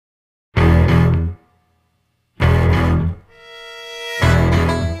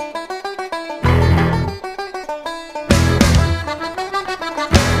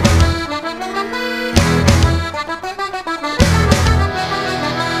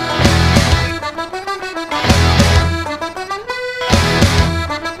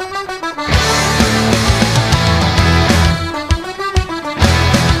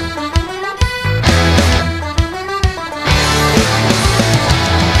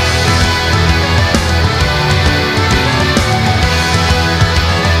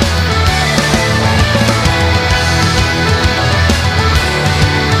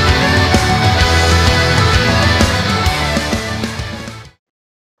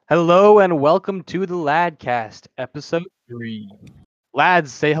Hello and welcome to the Ladcast, episode 3.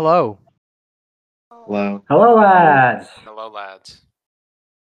 Lads, say hello. Hello. Hello, lads. Hello, lads.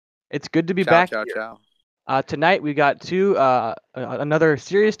 It's good to be Ciao, back ciao, here. ciao. Tonight we got another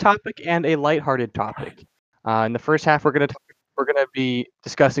serious topic and a lighthearted topic. In the first half, we're gonna be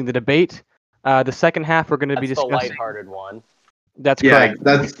discussing the debate. The second half, we're gonna be That's the discussing. lighthearted one. That's Yeah,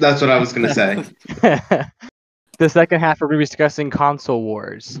 correct. that's what I was gonna say. The second half, we're gonna be discussing console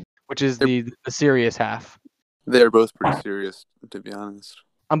wars, which is the serious half. They're both pretty serious, to be honest.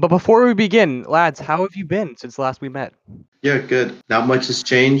 But before we begin, lads, how have you been since last we met? Yeah, good. Not much has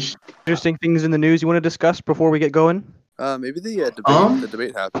changed. Interesting things in the news you want to discuss before we get going? Maybe the debate. Um? The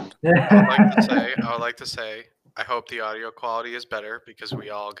debate happened. I would like to say, I hope the audio quality is better because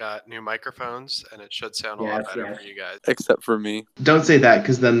we all got new microphones and it should sound a lot better for you guys. Except for me. Don't say that,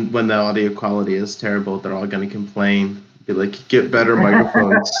 because then when the audio quality is terrible, they're all gonna complain. Be like, get better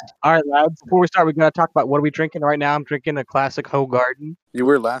microphones. All right, lads. Before we start, we gotta talk about what are we drinking right now. I'm drinking a classic Ho Garden. You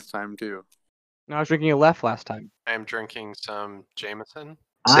were last time, too. No, I was drinking a Left last time. I am drinking some Jameson.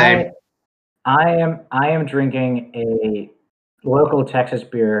 Same. I am drinking a local Texas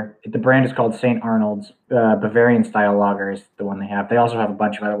beer. The brand is called St. Arnold's. Bavarian style lager is the one they have. They also have a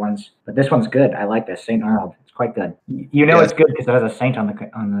bunch of other ones, but this one's good. I like this St. Arnold. It's quite good. You know it's good because it has a saint on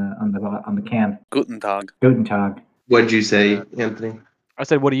the can. Guten Tag. Guten Tag. What'd you say, Anthony? I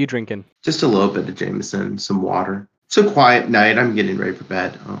said, what are you drinking? Just a little bit of Jameson, some water. It's a quiet night. I'm getting ready for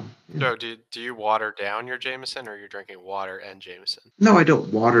bed. So, do you water down your Jameson or you're drinking water and Jameson? No, I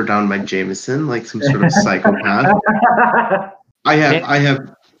don't water down my Jameson like some sort of psychopath. I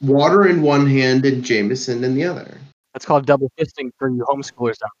have water in one hand and Jameson in the other. That's called double fisting for you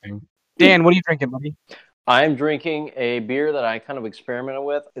homeschoolers out there. Dan, what are you drinking, buddy? I'm drinking a beer that I kind of experimented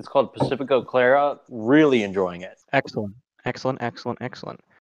with. It's called Pacifico Clara. Really enjoying it. Excellent.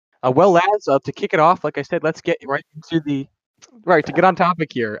 Well, lads, to kick it off, like I said, let's get right into to get on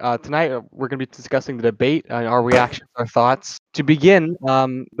topic here. Tonight, we're going to be discussing the debate, our reactions, our thoughts. To begin,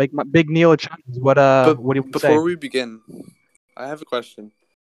 like my big Neil Chunds, what do you say? Before we begin, I have a question.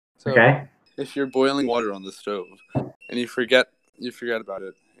 So, Okay. if you're boiling water on the stove and you forget about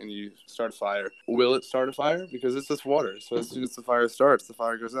it and you start a fire, will it start a fire? Because it's just water. So as soon as the fire starts, the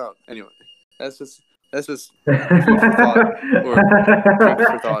fire goes out. Anyway, that's just food for thought or drinks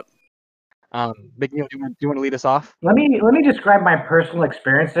for thought. Big Neil, do you want to lead us off? Let me describe my personal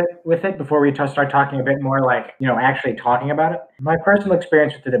experience with it before we start talking a bit more, like, actually talking about it. My personal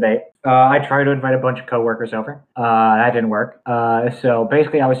experience with the debate. I tried to invite a bunch of coworkers over. That didn't work. So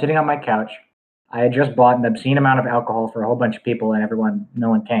basically, I was sitting on my couch. I had just bought an obscene amount of alcohol for a whole bunch of people, and no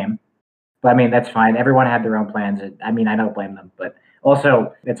one came. But I mean, that's fine. Everyone had their own plans. I don't blame them. But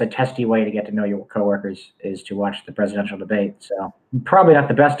also, it's a testy way to get to know your coworkers is to watch the presidential debate. So probably not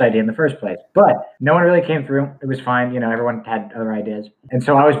the best idea in the first place. But no one really came through. It was fine. Everyone had other ideas. And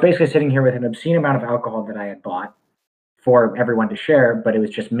so I was basically sitting here with an obscene amount of alcohol that I had bought for everyone to share, but it was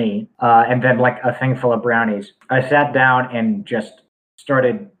just me. And then like a thing full of brownies. I sat down and just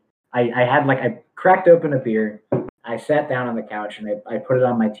started. I cracked open a beer. I sat down on the couch and I put it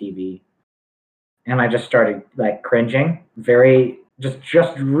on my TV. And I just started like cringing, just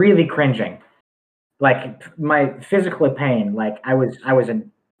really cringing, like my physical pain. Like I was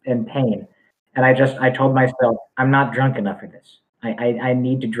in pain, and I told myself, I'm not drunk enough for this. I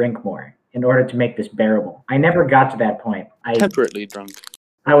need to drink more in order to make this bearable. I never got to that point. Temperately drunk.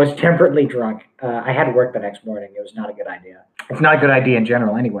 I was temperately drunk. I had to work the next morning. It was not a good idea. It's not a good idea in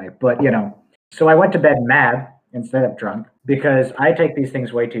general anyway, but so I went to bed mad instead of drunk because I take these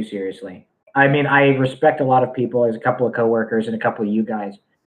things way too seriously. I mean, I respect a lot of people. There's a couple of coworkers and a couple of you guys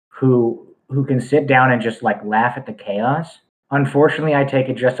who can sit down and just like laugh at the chaos. Unfortunately, I take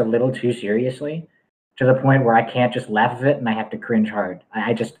it just a little too seriously to the point where I can't just laugh at it and I have to cringe hard.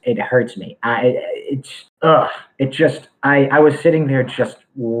 It hurts me. I was sitting there just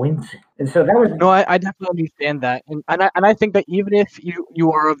wincing. And so that was... No, I definitely understand that. And I think that even if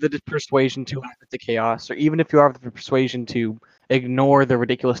you are of the persuasion to laugh at the chaos, or even if you are of the persuasion to ignore the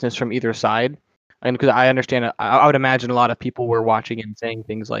ridiculousness from either side, and because I understand it, I would imagine a lot of people were watching and saying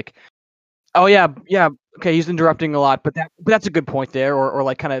things like, oh yeah, okay, he's interrupting a lot, but that's a good point there, or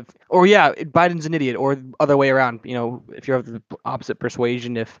like kind of, or yeah, Biden's an idiot, or other way around. If you're of the opposite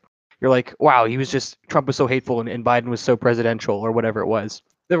persuasion, if you're like, wow, Trump was so hateful and Biden was so presidential, or whatever it was.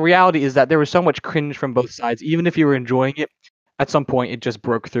 The reality is that there was so much cringe from both sides, even if you were enjoying it. At some point, it just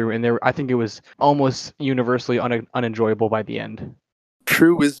broke through, and I think it was almost universally unenjoyable by the end.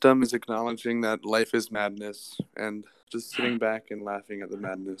 True wisdom is acknowledging that life is madness and just sitting back and laughing at the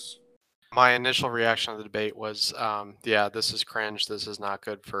madness. My initial reaction to the debate was, yeah, this is cringe. This is not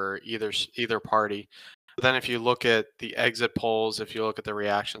good for either party. But then if you look at the exit polls, if you look at the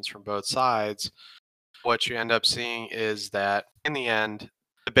reactions from both sides, what you end up seeing is that in the end,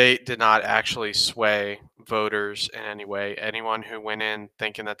 debate did not actually sway voters in any way. Anyone who went in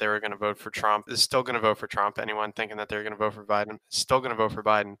thinking that they were going to vote for Trump is still going to vote for Trump. Anyone thinking that they're going to vote for Biden is still going to vote for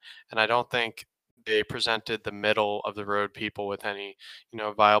Biden. And I don't think they presented the middle of the road people with any,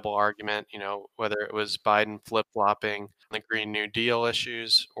 viable argument, whether it was Biden flip-flopping the Green New Deal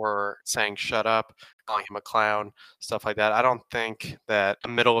issues or saying shut up, calling him a clown, stuff like that. I don't think that a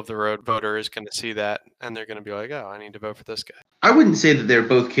middle of the road voter is going to see that and they're going to be like, oh, I need to vote for this guy. I wouldn't say that they're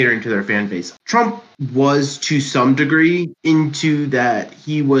both catering to their fan base. Trump was, to some degree, into that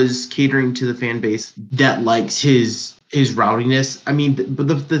he was catering to the fan base that likes his rowdiness. I mean, but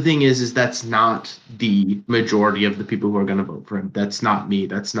the thing is that's not the majority of the people who are going to vote for him. That's not me.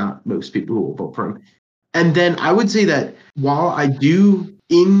 That's not most people who will vote for him. And then I would say that while I do,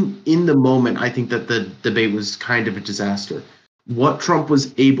 in the moment, I think that the debate was kind of a disaster. What Trump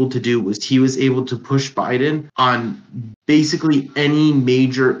was able to do was he was able to push Biden on basically any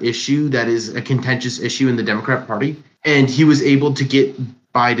major issue that is a contentious issue in the Democrat Party. And he was able to get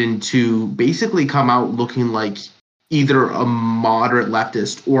Biden to basically come out looking like either a moderate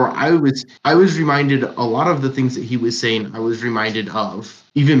leftist, or I was reminded a lot of the things that he was saying, I was reminded of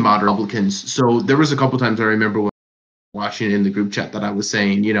even moderate Republicans. So there was a couple times I remember watching it in the group chat that I was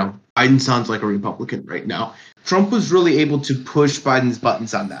saying, Biden sounds like a Republican right now. Trump was really able to push Biden's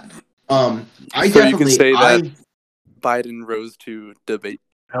buttons on that. You can say that Biden rose to debate.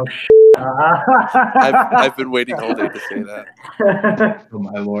 Oh, shit. I've been waiting all day to say that. Oh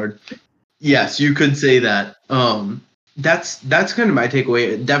my lord. Yes, you could say that. That's kind of my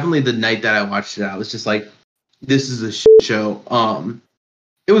takeaway. Definitely the night that I watched it, I was just like, this is a shit show.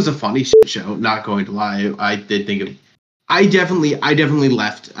 It was a funny shit show, not going to lie. I did think of I definitely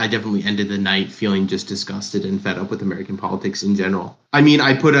left. I definitely ended the night feeling just disgusted and fed up with American politics in general. I mean,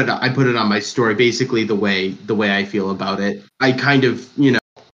 I put it on my story basically the way I feel about it. I kind of,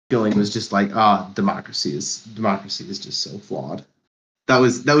 feeling was just like, democracy is just so flawed. That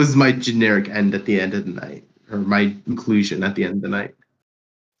was my generic end at the end of the night, or my conclusion at the end of the night.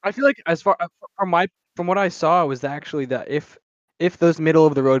 I feel like as far from what I saw was actually that if those middle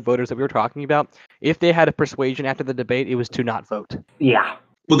of the road voters that we were talking about, if they had a persuasion after the debate, it was to not vote. Yeah.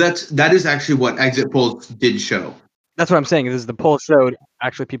 Well, that is actually what exit polls did show. That's what I'm saying. Is the poll showed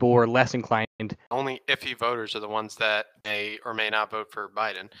actually people were less inclined. Only iffy voters are the ones that may or may not vote for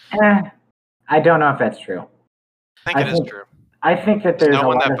Biden. I don't know if that's true. I think it is true. I think that there's no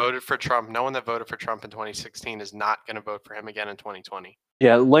one that voted for Trump in 2016 is not going to vote for him again in 2020.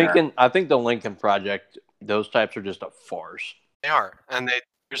 Yeah, Lincoln. I think the Lincoln Project, those types are just a farce. They are, and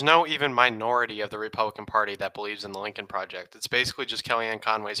there's no even minority of the Republican Party that believes in the Lincoln Project. It's basically just Kellyanne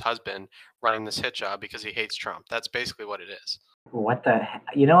Conway's husband running this hit job because he hates Trump. That's basically what it is. What the?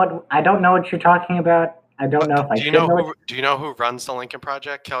 You know what? I don't know what you're talking about. I don't know if I should know. Do you know who runs the Lincoln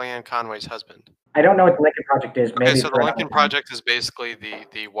Project? Kellyanne Conway's husband. I don't know what the Lincoln Project is. Okay, so the Lincoln Project is basically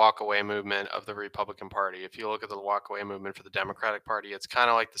the walk-away movement of the Republican Party. If you look at the walk-away movement for the Democratic Party, it's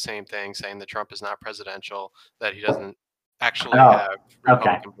kind of like the same thing, saying that Trump is not presidential, that he doesn't actually have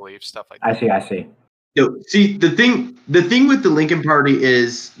Republican beliefs, stuff like that. I see. See, the thing with the Lincoln Party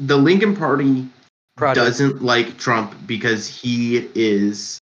is the Lincoln Party doesn't like Trump because he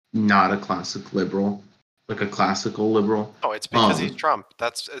is not a classic liberal. Like a classical liberal. Oh, it's because he's Trump.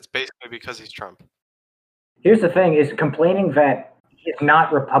 It's basically because he's Trump. Here's the thing: is complaining that he's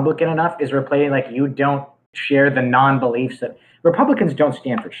not Republican enough is complaining like you don't share the non-beliefs that Republicans don't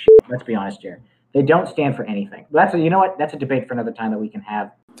stand for shit. Let's be honest here; they don't stand for anything. That's you know what? That's a debate for another time that we can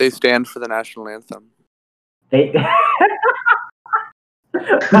have. They stand for the national anthem. They.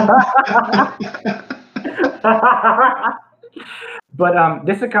 But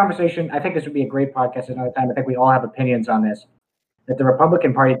this is a conversation. I think this would be a great podcast another time. I think we all have opinions on this. That the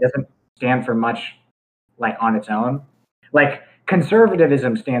Republican Party doesn't stand for much, like on its own. Like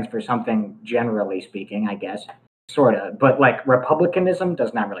conservatism stands for something, generally speaking, I guess, sort of. But like republicanism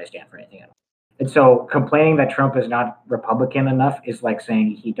does not really stand for anything at all. And so complaining that Trump is not Republican enough is like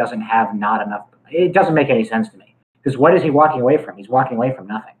saying he doesn't have not enough. It doesn't make any sense to me. Because what is he walking away from? He's walking away from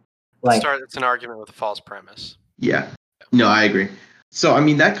nothing. Like it's an argument with a false premise. Yeah. No, I agree. So, I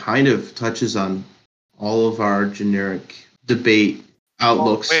mean, that kind of touches on all of our generic debate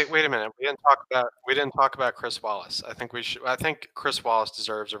outlooks. Wait a minute. We didn't talk about Chris Wallace. I think Chris Wallace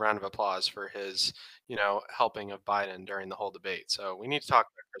deserves a round of applause for his, helping of Biden during the whole debate. So we need to talk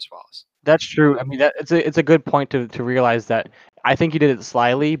about Chris Wallace. That's true. I mean, it's a good point to realize that I think he did it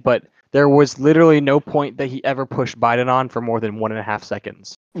slyly, but there was literally no point that he ever pushed Biden on for more than 1.5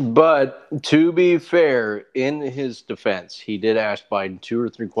 seconds. But to be fair, in his defense, he did ask Biden 2 or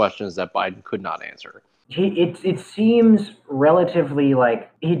 3 questions that Biden could not answer. It seems relatively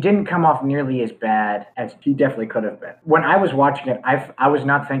like he didn't come off nearly as bad as he definitely could have been. When I was watching it, I was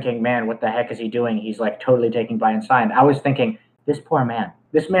not thinking, man, what the heck is he doing? He's like totally taking Biden's side. I was thinking, this poor man.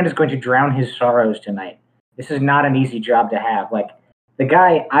 This man is going to drown his sorrows tonight. This is not an easy job to have. Like the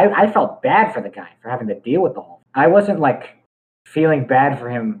guy, I felt bad for the guy for having to deal with the whole. I wasn't like feeling bad for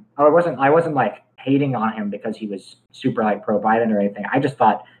him. Or I wasn't like hating on him because he was super like pro Biden or anything. I just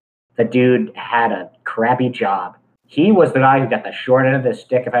thought the dude had a crappy job. He was the guy who got the short end of the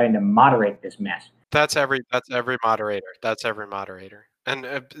stick of having to moderate this mess. That's every moderator. That's every moderator. And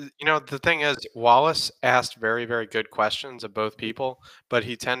the thing is, Wallace asked very, very good questions of both people, but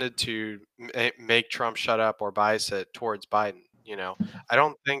he tended to make Trump shut up or bias it towards Biden. I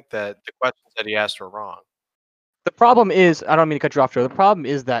don't think that the questions that he asked were wrong. The problem is, I don't mean to cut you off, Joe. The problem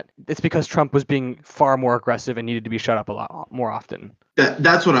is that it's because Trump was being far more aggressive and needed to be shut up a lot more often.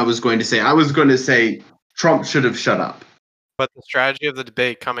 That's what I was going to say. I was going to say Trump should have shut up. But the strategy of the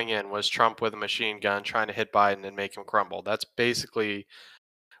debate coming in was Trump with a machine gun trying to hit Biden and make him crumble. That's basically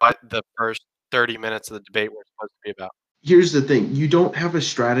what the first 30 minutes of the debate were supposed to be about. Here's the thing. You don't have a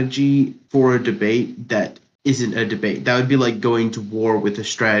strategy for a debate that isn't a debate. That would be like going to war with a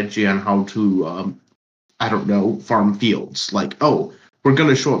strategy on how to, I don't know, farm fields. Like, oh, we're going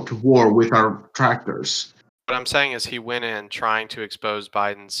to show up to war with our tractors. What I'm saying is he went in trying to expose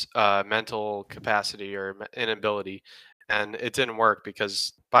Biden's mental capacity or inability, and it didn't work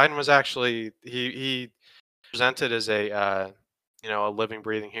because Biden was actually he presented as a living,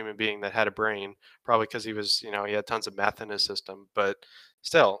 breathing human being that had a brain, probably because he was he had tons of meth in his system, but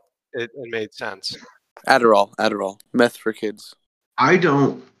still it made sense. Adderall, meth for kids. I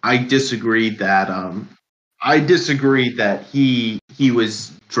disagree that he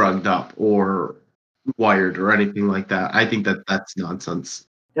was drugged up or wired or anything like that. I think that that's nonsense.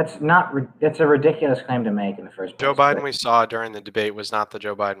 That's a ridiculous claim to make in the first place. Joe Biden we saw during the debate was not the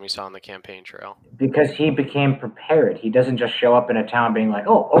Joe Biden we saw on the campaign trail. Because he became prepared. He doesn't just show up in a town being like,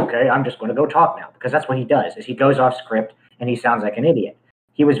 oh, okay, I'm just going to go talk now. Because that's what he does, is he goes off script and he sounds like an idiot.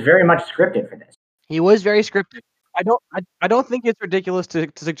 He was very much scripted for this. He was very scripted. I don't think it's ridiculous to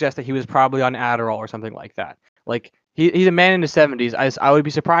suggest that he was probably on Adderall or something like that. Like he's a man in his 70s. I would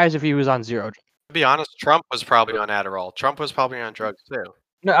be surprised if he was on zero. To be honest, Trump was probably on Adderall. Trump was probably on drugs too.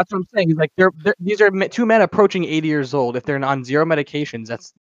 No, that's what I'm saying. He's like these are two men approaching 80 years old. If they're on zero medications,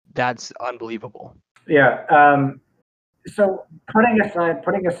 that's unbelievable. Yeah. So putting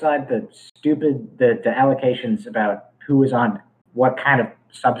aside the stupid the allocations about who was on what kind of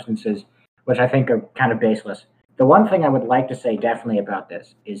substances, which I think are kind of baseless. The one thing I would like to say definitely about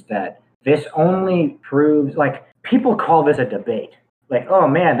this is that this only proves, like, people call this a debate. Like, oh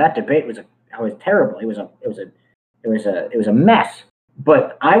man, that debate was terrible. It was a mess.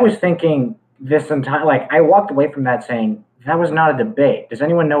 But I was thinking this entire, like, I walked away from that saying that was not a debate. Does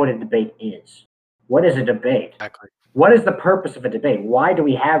anyone know what a debate is? What is a debate? Exactly. What is the purpose of a debate? Why do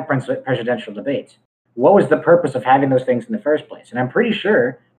we have presidential debates? What was the purpose of having those things in the first place? And I'm pretty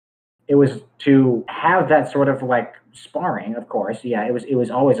sure it was to have that sort of like sparring, of course. Yeah, it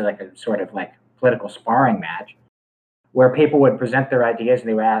was always like a sort of like political sparring match where people would present their ideas and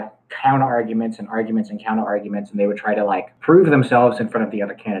they would have counter arguments and arguments and counter arguments, and they would try to like prove themselves in front of the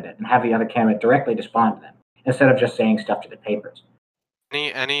other candidate and have the other candidate directly respond to them instead of just saying stuff to the papers.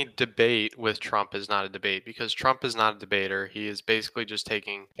 Any debate with Trump is not a debate because Trump is not a debater. He is basically just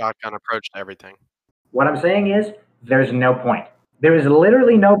taking shotgun approach to everything. What I'm saying is there's no point. There is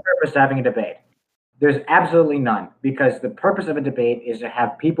literally no purpose to having a debate. There's absolutely none, because the purpose of a debate is to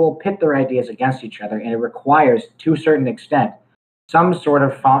have people pit their ideas against each other, and it requires, to a certain extent, some sort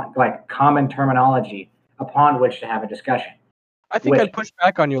of like common terminology upon which to have a discussion. I think I'd push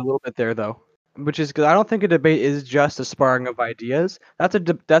back on you a little bit there, though, which is because I don't think a debate is just a sparring of ideas. That's a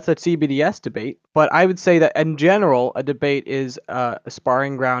CBDS debate, but I would say that in general, a debate is a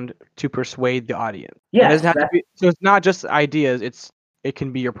sparring ground to persuade the audience. Yes, it doesn't have to be. So it's not just ideas. It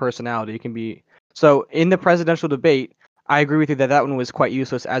can be your personality. It can be. So in the presidential debate, I agree with you that one was quite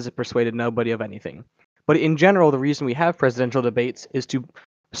useless as it persuaded nobody of anything. But in general, the reason we have presidential debates is to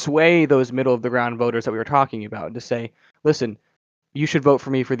sway those middle of the ground voters that we were talking about, and to say, listen, you should vote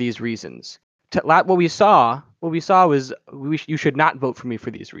for me for these reasons. What we saw was you should not vote for me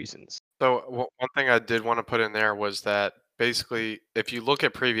for these reasons. So one thing I did want to put in there was that basically, if you look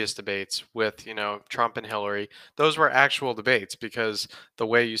at previous debates with Trump and Hillary, those were actual debates because the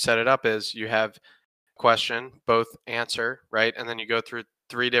way you set it up is you have question, both answer, right, and then you go through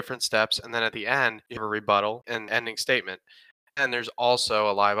 3 different steps, and then at the end, you have a rebuttal and ending statement. And there's also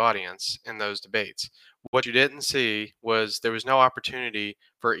a live audience in those debates. What you didn't see was there was no opportunity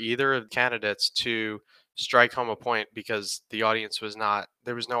for either of the candidates to strike home a point because the audience was not,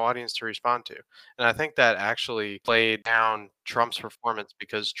 there was no audience to respond to. And I think that actually played down Trump's performance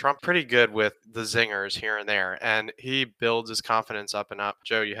because Trump pretty good with the zingers here and there, and he builds his confidence up and up.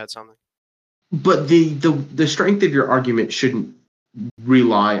 Joe, you had something? But the strength of your argument shouldn't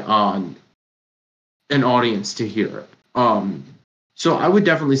rely on an audience to hear it. So I would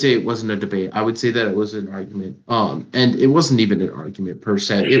definitely say it wasn't a debate. I would say that it was an argument. And it wasn't even an argument per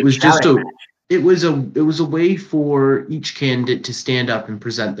se. It was just it was a way for each candidate to stand up and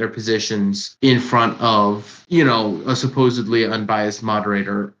present their positions in front of, a supposedly unbiased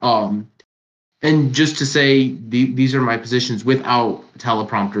moderator. And just to say these are my positions without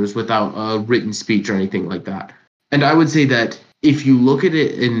teleprompters, without a written speech or anything like that. And I would say that if you look at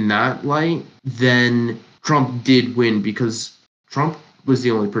it in that light, then Trump did win because Trump was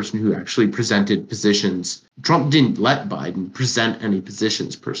the only person who actually presented positions. Trump didn't let Biden present any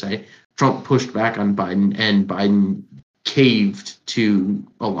positions per se. Trump pushed back on Biden, and Biden caved to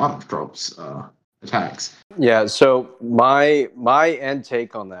a lot of Trump's attacks. Yeah, so my end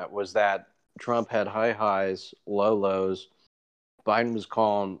take on that was that Trump had high highs, low lows. Biden was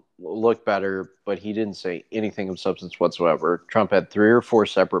calm, looked better, but he didn't say anything of substance whatsoever. Trump had 3 or 4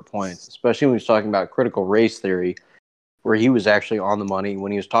 separate points, especially when he was talking about critical race theory, where he was actually on the money.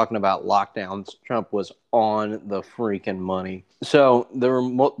 When he was talking about lockdowns, Trump was on the freaking money. So there were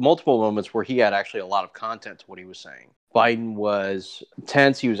multiple moments where he had actually a lot of content to what he was saying. Biden was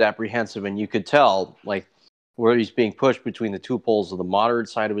tense, he was apprehensive, and you could tell, like, where he's being pushed between the 2 poles of the moderate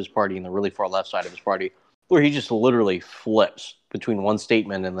side of his party and the really far left side of his party, where he just literally flips between one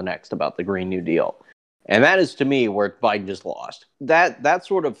statement and the next about the Green New Deal. And that is, to me, where Biden just lost. That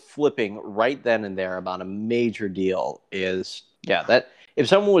sort of flipping right then and there about a major deal is, that if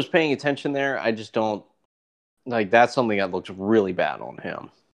someone was paying attention there, I just don't, that's something that looks really bad on him.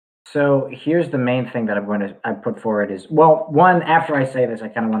 So here's the main thing that I put forward is, well, one, after I say this, I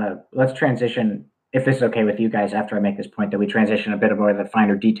kind of want to, let's transition, if this is okay with you guys, after I make this point, that we transition a bit more to the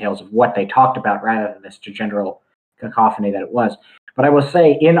finer details of what they talked about rather than this general cacophony that it was. But I will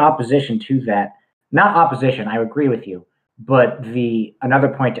say, in opposition to that, not opposition, I agree with you, but another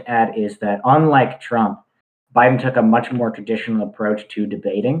point to add is that unlike Trump, Biden took a much more traditional approach to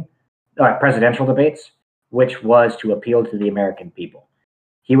debating, presidential debates, which was to appeal to the American people.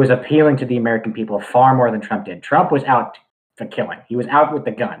 He was appealing to the American people far more than Trump did. Trump was out for killing. He was out with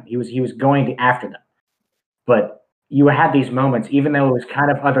the gun. He was going after them. But you had these moments, even though it was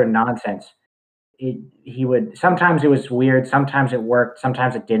kind of other nonsense, sometimes it was weird, sometimes it worked,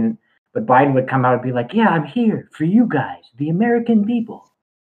 sometimes it didn't. But Biden would come out and be like, yeah, I'm here for you guys, the American people.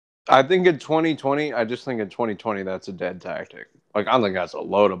 I think in 2020, that's a dead tactic. I think that's a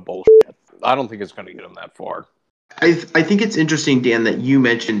load of bullshit. I don't think it's going to get him that far. I think it's interesting, Dan, that you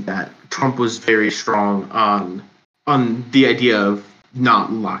mentioned that Trump was very strong on the idea of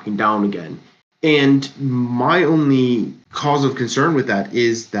not locking down again. And my only cause of concern with that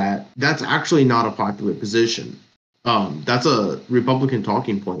is that that's actually not a popular position. That's a Republican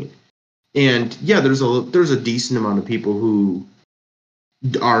talking point. And yeah, there's a decent amount of people who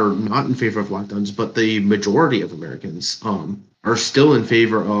are not in favor of lockdowns, but the majority of Americans are still in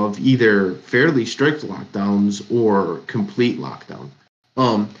favor of either fairly strict lockdowns or complete lockdown.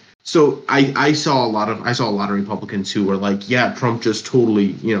 So I saw a lot of Republicans who were like, yeah, Trump just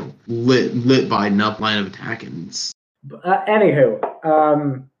totally, lit Biden up, line of attack. Anywho,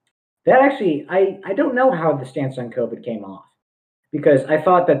 that actually, I don't know how the stance on COVID came off, because I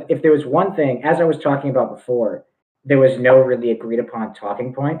thought that if there was one thing, as I was talking about before, there was no really agreed upon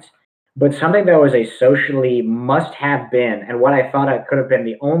talking points, but something that was a socially must have been, and what I thought it could have been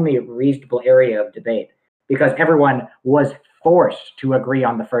the only reasonable area of debate, because everyone was forced to agree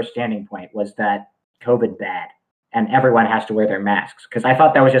on the first standing point, was that COVID bad and everyone has to wear their masks. Because I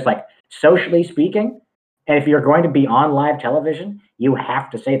thought that was just like, socially speaking, and if you're going to be on live television, you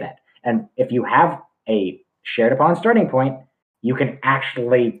have to say that. And if you have a shared upon starting point, you can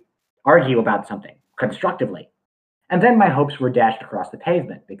actually argue about something constructively. And then my hopes were dashed across the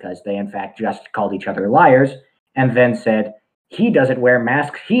pavement because they, in fact, just called each other liars and then said, he doesn't wear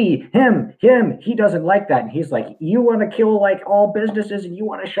masks. He doesn't like that. And he's like, you want to kill like all businesses and you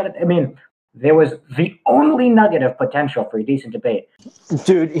want to shut it. I mean, there was the only nugget of potential for a decent debate.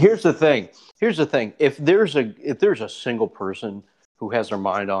 Dude, here's the thing. If there's a single person who has their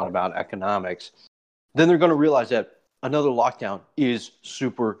mind on about economics, then they're going to realize that another lockdown is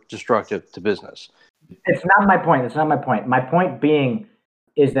super destructive to business. It's not my point. My point being,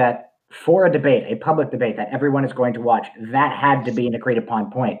 is that for a debate, a public debate that everyone is going to watch, that had to be an agreed upon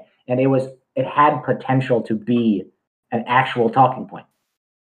point, and it had potential to be an actual talking point.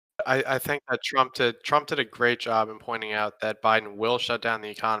 I think that Trump did a great job in pointing out that Biden will shut down the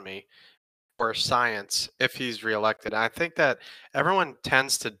economy for science if he's reelected. And I think that everyone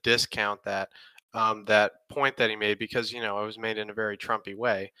tends to discount that point that he made because it was made in a very Trumpy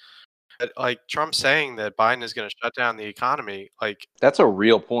way. But like Trump saying that Biden is going to shut down the economy, like That's a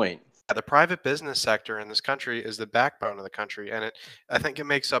real point. the private business sector in this country is the backbone of the country, and I think it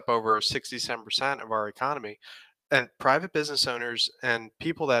makes up over 67% of our economy. And private business owners and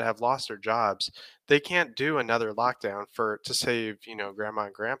people that have lost their jobs, they can't do another lockdown to save, grandma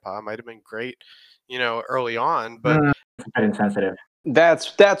and grandpa. It might have been great, early on, but It's a bit insensitive.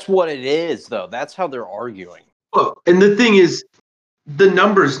 That's what it is, though. That's how they're arguing. Well, and the thing is, the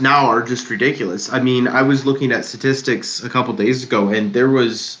numbers now are just ridiculous. I mean, I was looking at statistics a couple days ago, and there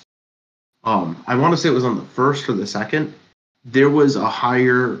was, I want to say it was on the 1st or the 2nd, there was a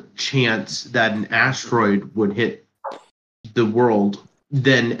higher chance that an asteroid would hit the world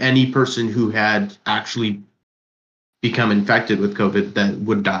than any person who had actually become infected with COVID that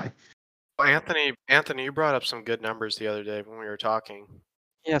would die. Anthony, you brought up some good numbers the other day when we were talking.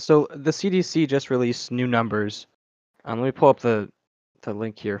 Yeah, so the CDC just released new numbers. Let me pull up the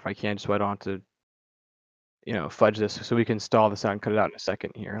link here if I can, so I don't have to, fudge this, so we can stall this out and cut it out in a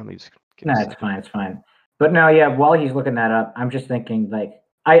second here. Let me just get No, a it's second. fine. It's fine. But no, yeah. While he's looking that up, I'm just thinking like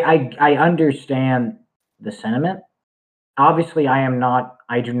I understand the sentiment. Obviously, I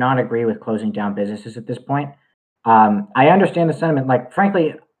do not agree with closing down businesses at this point. I understand the sentiment. Like,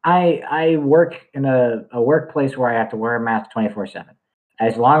 frankly, I work in a workplace where I have to wear a mask 24/7.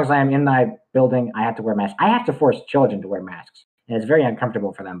 As long as I am in my building, I have to wear masks. I have to force children to wear masks, and it's very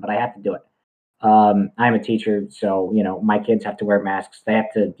uncomfortable for them, but I have to do it. I'm a teacher, so my kids have to wear masks. They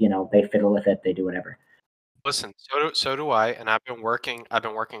have to, they fiddle with it. They do whatever. Listen, so do I, and I've been working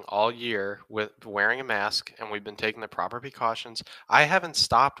all year with wearing a mask, and we've been taking the proper precautions. I haven't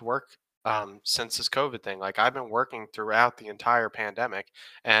stopped work since this COVID thing. Like I've been working throughout the entire pandemic,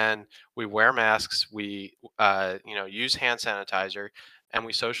 and we wear masks, we use hand sanitizer, and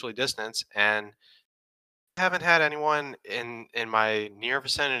we socially distance. And I haven't had anyone in my near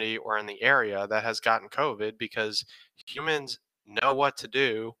vicinity or in the area that has gotten COVID because humans know what to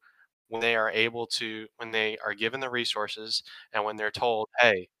do when they are given the resources and when they're told,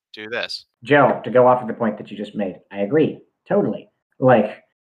 hey, do this. Joe, to go off of the point that you just made, I agree totally. Like,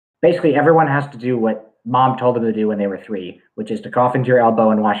 basically, everyone has to do what mom told them to do when they were 3, which is to cough into your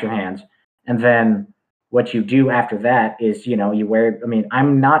elbow and wash your hands. And then what you do after that is, you wear. I mean,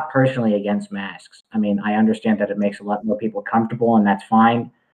 I'm not personally against masks. I mean, I understand that it makes a lot more people comfortable, and that's fine.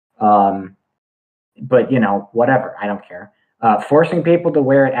 Um, but whatever. I don't care. Forcing people to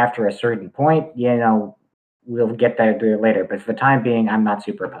wear it after a certain point, we'll get there later. But for the time being, I'm not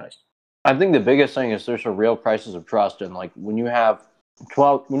super opposed. I think the biggest thing is there's a real crisis of trust, and like when you have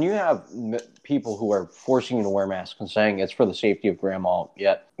people who are forcing you to wear masks and saying it's for the safety of grandma,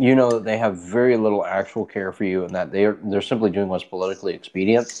 yet that they have very little actual care for you, and that they're simply doing what's politically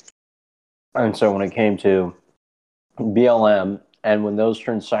expedient. And so when it came to BLM, and when those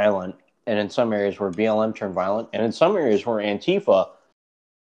turned silent, and in some areas where BLM turned violent, and in some areas where Antifa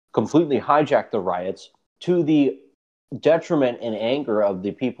completely hijacked the riots to the detriment and anger of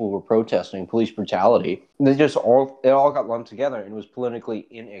the people who were protesting police brutality, it all got lumped together, and it was politically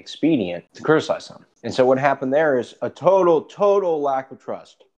inexpedient to criticize them. And so what happened there is a total lack of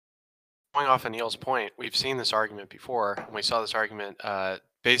trust. Going off of Neil's point, we've seen this argument before, and we saw this argument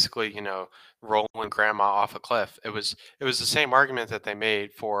basically, rolling grandma off a cliff. It was the same argument that they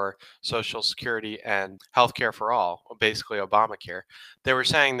made for Social Security and healthcare for all, basically Obamacare. They were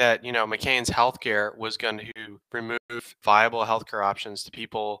saying that, McCain's healthcare was going to remove viable healthcare options to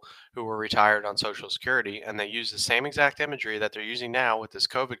people who were retired on Social Security, and they used the same exact imagery that they're using now with this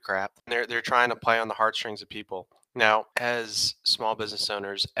COVID crap. They're trying to play on the heartstrings of people. Now, as small business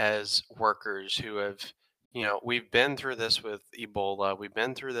owners, as workers who have, we've been through this with Ebola, we've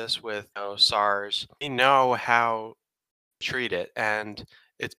been through this with SARS. We know how to treat it, and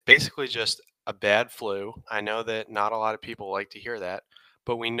it's basically just a bad flu. I know that not a lot of people like to hear that,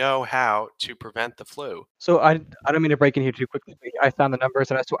 but we know how to prevent the flu. So I don't mean to break in here too quickly, but I found the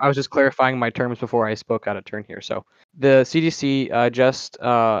numbers, and I was just clarifying my terms before I spoke out of turn here. So the CDC just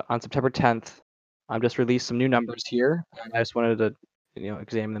on September 10th just released some new numbers here, and I just wanted to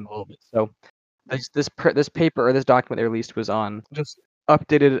examine them a little bit. So this paper or this document they released was on just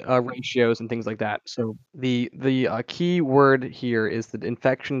updated ratios and things like that. So the key word here is the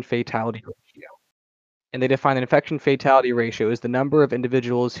infection fatality ratio. and they define an infection fatality ratio as the number of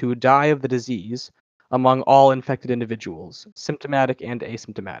individuals who die of the disease among all infected individuals, symptomatic and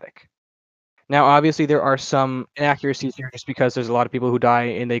asymptomatic. Now, obviously, there are some inaccuracies here just because there's a lot of people who die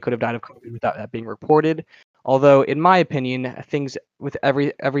and they could have died of COVID without that being reported. Although, in my opinion, things with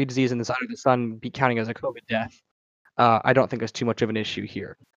every disease in this under the sun be counting as a COVID death, I don't think there's too much of an issue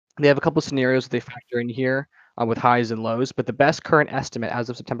here. They have a couple scenarios that they factor in here with highs and lows, but the best current estimate as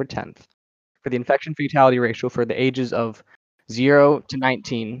of September 10th for the infection fatality ratio for the ages of 0 to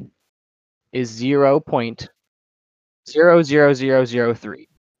 19 is 0.00003,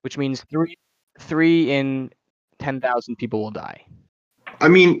 which means three in 10,000 people will die. I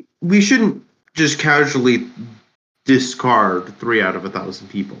mean, we shouldn't just casually discard 3 out of 1,000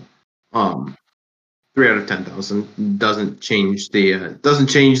 people. 3 out of 10,000 doesn't change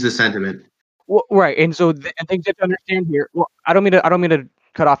the sentiment. Well, right, and so and things you have to understand here. Well, I don't mean to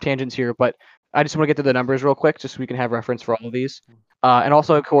cut off tangents here, but I just want to get to the numbers real quick, just so we can have reference for all of these. And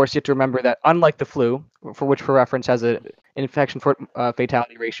also, of course, you have to remember that unlike the flu, for which for reference has an infection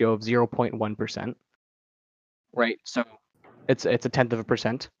fatality ratio of 0.1%, right? So it's a tenth of a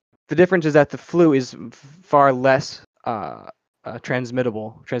percent. The difference is that the flu is far less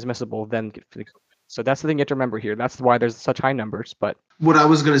transmissible than the COVID. So that's the thing you have to remember here. That's why there's such high numbers. But what I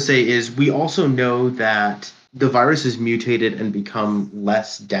was going to say is we also know that the virus has mutated and become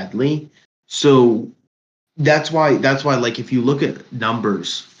less deadly. So that's why like if you look at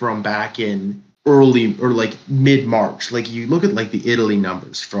numbers from back in early or like mid-March, like you look at like the Italy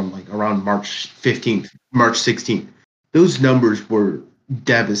numbers from like around March 15th, March 16th, those numbers were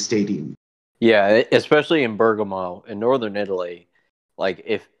devastating. Yeah, especially in Bergamo in northern Italy. Like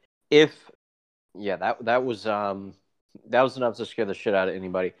if yeah, that was enough to scare the shit out of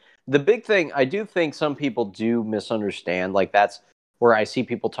anybody. The big thing, I do think some people do misunderstand. Like that's where I see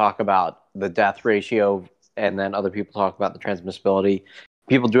people talk about the death ratio and then other people talk about the transmissibility.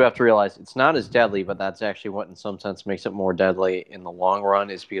 People do have to realize it's not as deadly, but that's actually what in some sense makes it more deadly in the long run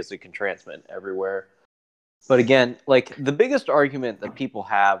is because it can transmit everywhere. But again, like the biggest argument that people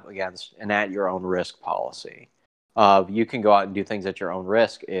have against an at your own risk policy of you can go out and do things at your own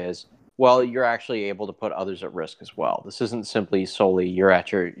risk is, well, you're actually able to put others at risk as well. This isn't simply solely you're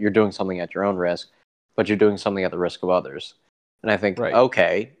doing something at your own risk, but you're doing something at the risk of others. And I think, right.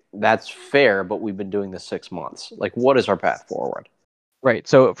 Okay, that's fair, but we've been doing this 6 months. Like, what is our path forward? Right.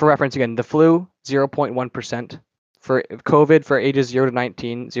 So for reference again, the flu 0.1%. For COVID for ages 0 to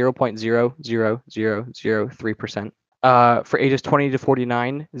 19, 0.00003%. For ages 20 to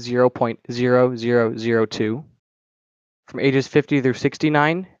 49, 0.0002. From ages 50 through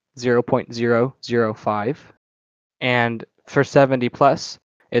 69, 0.005. And for 70 plus,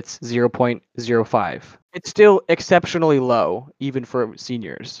 it's 0.05. It's still exceptionally low, even for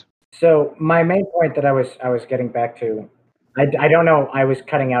seniors. So my main point that I was getting back to, I don't know, I was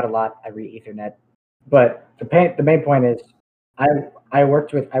cutting out a lot. I read Ethernet, but the main point is, I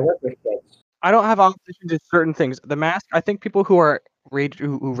work with kids. I don't have opposition to certain things. The mask, I think people who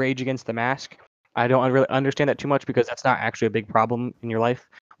rage against the mask, I don't really understand that too much because that's not actually a big problem in your life.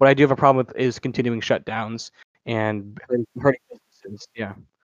 What I do have a problem with is continuing shutdowns and hurting businesses. Yeah.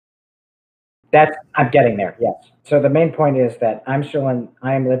 I'm getting there. Yes. So the main point is that I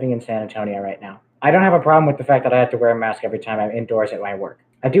am living in San Antonio right now. I don't have a problem with the fact that I have to wear a mask every time I'm indoors at my work.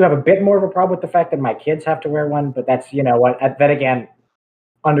 I do have a bit more of a problem with the fact that my kids have to wear one, but that's, you know what, then again,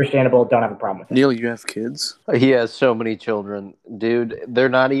 understandable, don't have a problem with it. Neil, you have kids? He has so many children. Dude, they're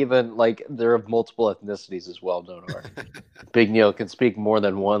not even, like, they're of multiple ethnicities as well, Donar. Big Neil can speak more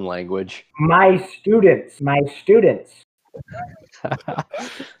than one language. My students.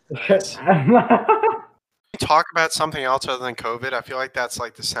 Talk about something else other than COVID. I feel like that's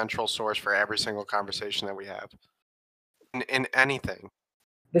like the central source for every single conversation that we have. In anything.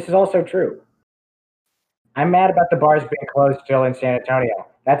 This is also true. I'm mad about the bars being closed still in San Antonio.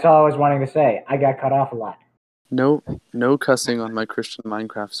 That's all I was wanting to say. I got cut off a lot. No cussing on my Christian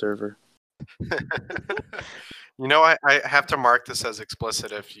Minecraft server. You know, I have to mark this as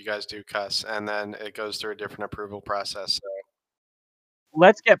explicit if you guys do cuss, and then it goes through a different approval process. So.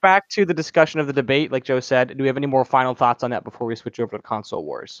 Let's get back to the discussion of the debate. Like Joe said, do we have any more final thoughts on that before we switch over to console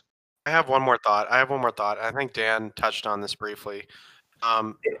wars? I have one more thought. I think Dan touched on this briefly.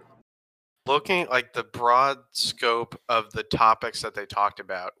 Looking like the broad scope of the topics that they talked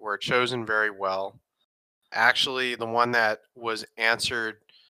about were chosen very well. Actually, the one that was answered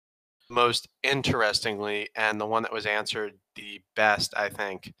most interestingly and the one that was answered the best, I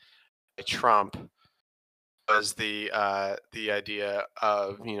think, by Trump was the idea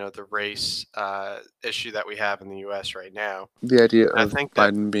of the race issue that we have in the U.S. right now. The idea I of think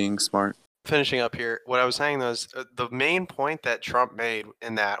Biden being smart. finishing up here, what I was saying though is the main point that Trump made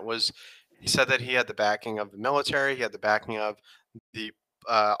in that was he said that he had the backing of the military, he had the backing of the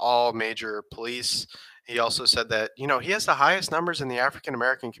all major police. He also said that he has the highest numbers in the African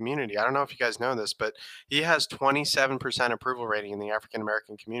American community. I don't know if you guys know this, but he has 27% approval rating in the African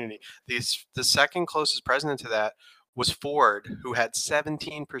American community. The second closest president to that was Ford, who had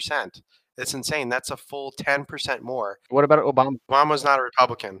 17%. It's insane. That's a full 10% more. What about Obama? Obama's not a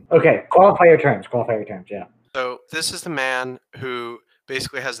Republican. Okay, qualify your terms. Qualify your terms. Yeah. So this is the man who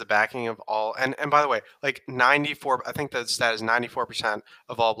basically has the backing of all. And by the way, like 94, I think the stat is 94%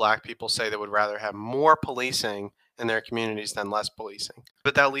 of all black people say they would rather have more policing in their communities than less policing.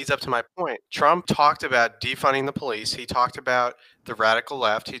 But that leads up to my point. Trump talked about defunding the police. He talked about the radical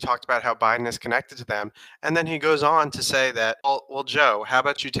left. He talked about how Biden is connected to them. And then he goes on to say that, well, Joe, how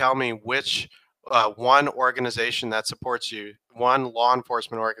about you tell me which one organization that supports you, one law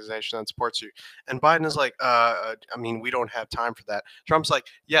enforcement organization that supports you. And Biden is like, I mean, we don't have time for that. Trump's like,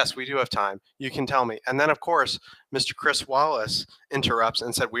 yes, we do have time. You can tell me. And then, of course, Mr. Chris Wallace interrupts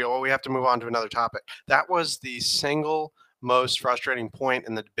and said, we have to move on to another topic. That was the single most frustrating point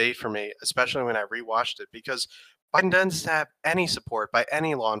in the debate for me, especially when I rewatched it, because Biden doesn't have any support by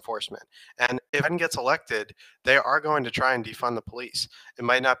any law enforcement. And if Biden gets elected, they are going to try and defund the police. It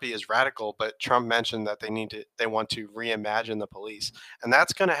might not be as radical, but Trump mentioned that they want to reimagine the police. And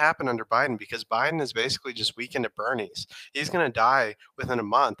that's going to happen under Biden because Biden is basically just weakened at Bernie's. He's going to die within a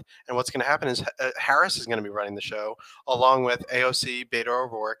month. And what's going to happen is Harris is going to be running the show along with AOC, Beto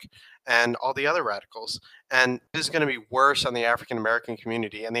O'Rourke, and all the other radicals. And this is going to be worse on the African American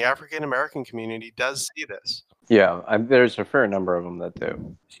community. And the African American community does see this. Yeah, there's a fair number of them that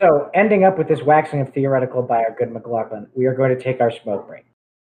do. So, ending up with this waxing of theoretical by our good McLaughlin, we are going to take our smoke break.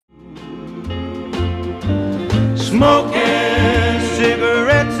 Smoking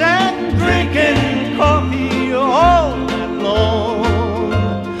cigarettes and drinking coffee all night long,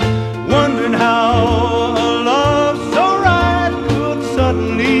 wondering how a love so right could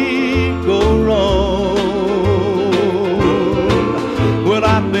suddenly go wrong. Well,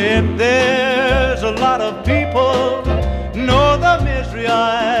 I bet there's a lot of people know the misery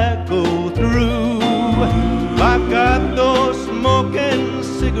I go through. I've got those smoking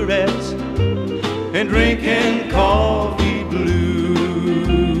cigarettes and drinking coffee blues.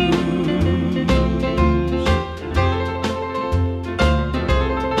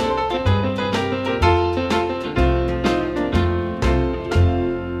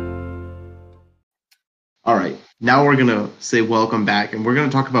 All right, now we're gonna say welcome back, and we're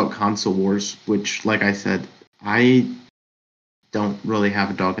gonna talk about console wars, which, like I said, I don't really have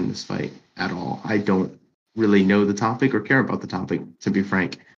a dog in this fight at all. I don't really know the topic or care about the topic, to be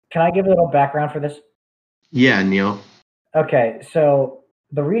frank. Can I give a little background for this? Yeah, Neil. Okay, so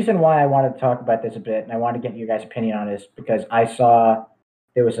the reason why I wanted to talk about this a bit, and I wanted to get your guys' opinion on this, because I saw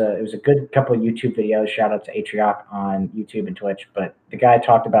it was a good couple of YouTube videos. Shout out to Atrioc on YouTube and Twitch, but the guy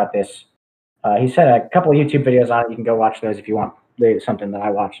talked about this. He said a couple of YouTube videos on it. You can go watch those if you want. There's something that I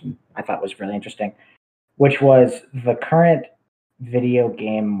watched and I thought was really interesting, which was the current video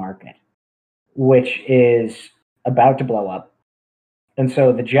game market, which is about to blow up. And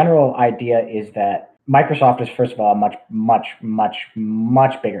so the general idea is that Microsoft is, first of all, a much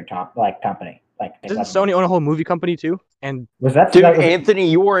bigger company. Doesn't Sony own a whole movie company too? And was that Dude, Anthony,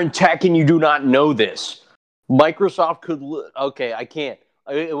 you are in tech and you do not know this. Microsoft could. Okay, I can't.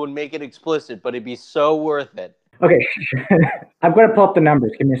 It would make it explicit, but it'd be so worth it. Okay, I'm going to pull up the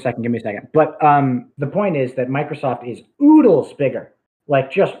numbers. Give me a second. But the point is that Microsoft is oodles bigger,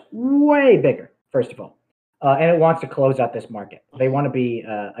 like just way bigger, first of all. And it wants to close out this market. They want to be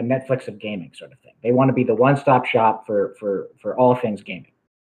a Netflix of gaming sort of thing. They want to be the one-stop shop for all things gaming.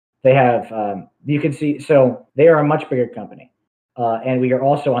 They have, you can see, so they are a much bigger company. And we are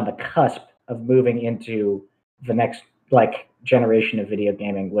also on the cusp of moving into the next generation of video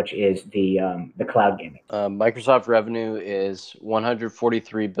gaming, which is the cloud gaming. Microsoft revenue is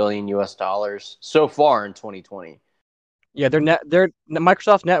 $143 billion US so far in 2020. Yeah, their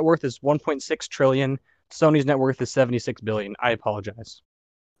Microsoft's net worth is 1.6 trillion. Sony's net worth is 76 billion. I apologize.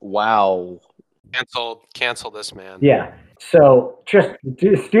 Wow. Cancel this, man. Yeah. So just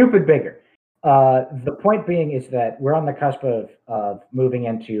stupid bigger. The point being is that we're on the cusp of moving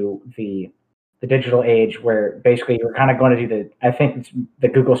into the digital age, where basically you're kind of going to do I think it's the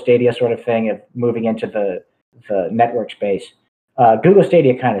Google Stadia sort of thing of moving into the network space. Google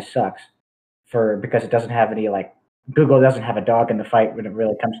Stadia kind of sucks because it doesn't have any Google doesn't have a dog in the fight when it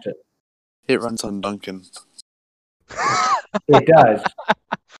really comes to. It runs on Duncan. It does.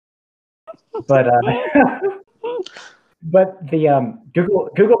 But But the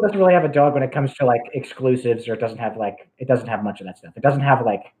Google doesn't really have a dog when it comes to like exclusives, or it doesn't have much of that stuff. It doesn't have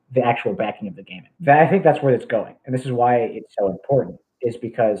like the actual backing of the gaming. I think that's where it's going, and this is why it's so important. Is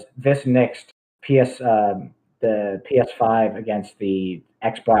because this next the PS5 against the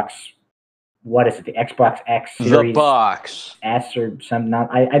Xbox. What is it? The Xbox X Series The box. S or some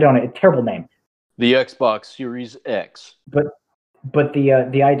I don't know. Terrible name. The Xbox Series X. But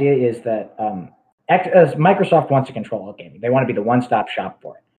the idea is that Microsoft wants to control all gaming. They want to be the one-stop shop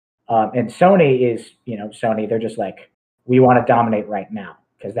for it. And Sony is, Sony. They're just like, we want to dominate right now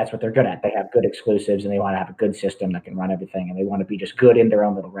because that's what they're good at. They have good exclusives and they want to have a good system that can run everything, and they want to be just good in their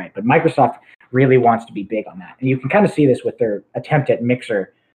own little right. But Microsoft really wants to be big on that, and you can kind of see this with their attempt at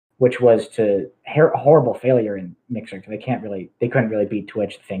Mixer, which was a horrible failure in Mixer because they couldn't really beat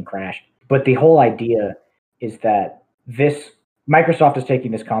Twitch. The thing crashed. But the whole idea is that Microsoft is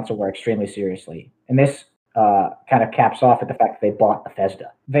taking this console war extremely seriously, and this kind of caps off at the fact that they bought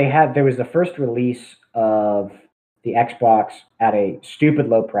Bethesda. There was the first release of the Xbox at a stupid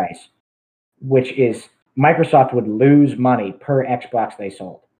low price, which is Microsoft would lose money per Xbox they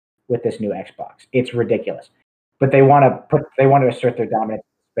sold with this new Xbox. It's ridiculous, but they want to assert their dominance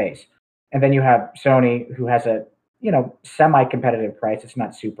in space. And then you have Sony, who has a semi-competitive price. It's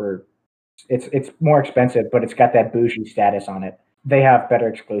not super. It's more expensive, but it's got that bougie status on it. They have better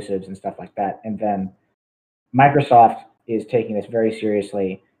exclusives and stuff like that. And then Microsoft is taking this very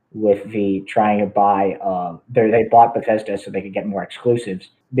seriously with the trying to buy. They bought Bethesda so they could get more exclusives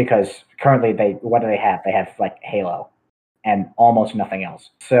because currently what do they have? They have like Halo and almost nothing else.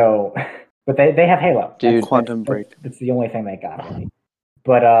 So, but they have Halo. Dude, Quantum Break. That's the only thing they got really.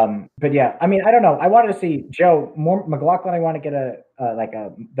 But yeah, I mean, I don't know. I wanted to see Joe McLaughlin. I want to get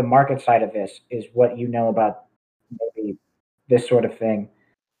the market side of this is what you know about maybe this sort of thing,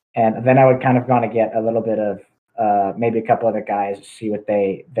 and then I would kind of want to get a little bit of maybe a couple other guys, see what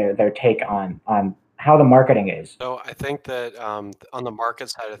their take on how the marketing is. So I think that on the market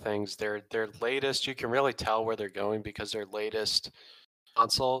side of things, their latest, you can really tell where they're going because their latest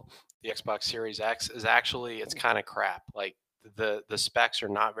console, the Xbox Series X, is actually it's kind of crap. Like the specs are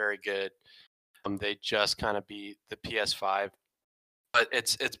not very good. They just kind of beat the PS5, but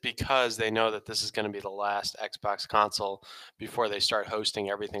it's because they know that this is going to be the last Xbox console before they start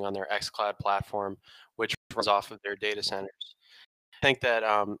hosting everything on their xCloud platform, which runs off of their data centers. I think that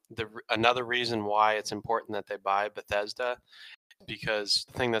another reason why it's important that they buy Bethesda, because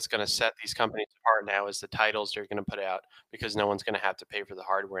the thing that's going to set these companies apart now is the titles they're going to put out, because no one's going to have to pay for the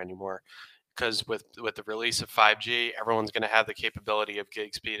hardware anymore. Because with the release of 5G, everyone's going to have the capability of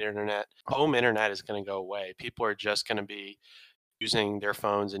gig speed internet. Home internet is going to go away. People are just going to be using their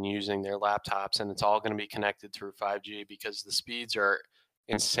phones and using their laptops, and it's all going to be connected through 5G because the speeds are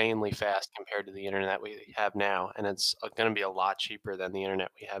insanely fast compared to the internet we have now, and it's going to be a lot cheaper than the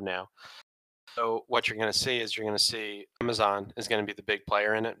internet we have now. So what you're going to see is Amazon is going to be the big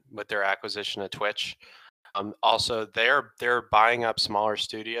player in it with their acquisition of Twitch. Also, they're buying up smaller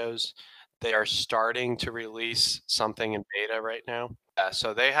studios. They are starting to release something in beta right now.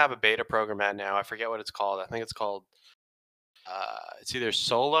 So they have a beta program out now. I forget what it's called. I think it's called it's either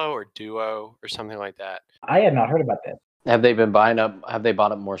Solo or Duo or something like that. I had not heard about this. Have they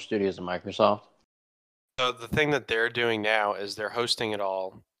bought up more studios than Microsoft? So the thing that they're doing now is they're hosting it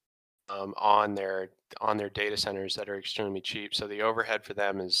all on their data centers that are extremely cheap. So the overhead for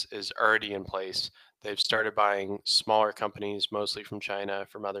them is already in place. They've started buying smaller companies, mostly from China,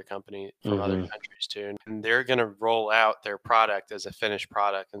 from other countries too. And they're going to roll out their product as a finished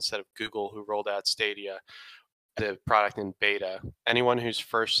product instead of Google, who rolled out Stadia, the product in beta. Anyone who's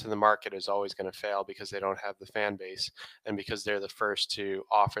first to the market is always going to fail because they don't have the fan base and because they're the first to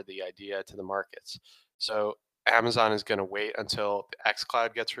offer the idea to the markets. So Amazon is going to wait until the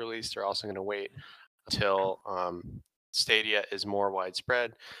xCloud gets released. They're also going to wait until Stadia is more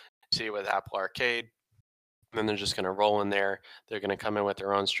widespread. See it with Apple Arcade. And then they're just going to roll in there. They're going to come in with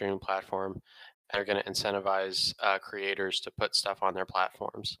their own streaming platform. They're going to incentivize creators to put stuff on their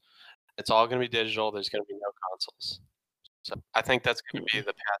platforms. It's all going to be digital. There's going to be no consoles. So I think that's going to be the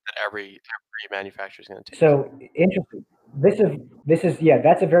path that every manufacturer is going to take. So interesting. This is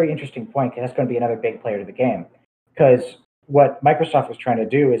that's a very interesting point because that's going to be another big player to the game. Because what Microsoft was trying to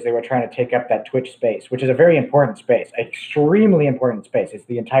do is they were trying to take up that Twitch space, which is a very important space, extremely important space. It's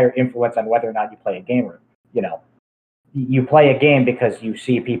the entire influence on whether or not you play a game. You play a game because you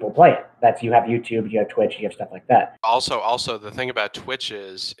see people play it. You have YouTube, you have Twitch, you have stuff like that. Also, the thing about Twitch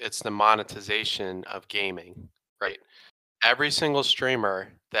is it's the monetization of gaming, right? Every single streamer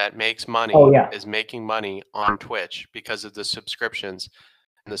that makes money is making money on Twitch because of the subscriptions.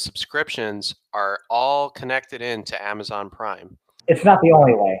 And the subscriptions are all connected into Amazon Prime. It's not the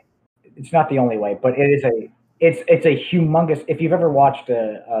only way. It's not the only way, but it's a humongous. If you've ever watched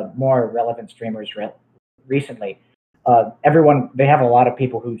a more relevant streamers recently, everyone they have a lot of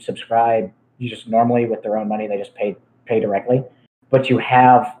people who subscribe. You just normally with their own money, they just pay directly. But you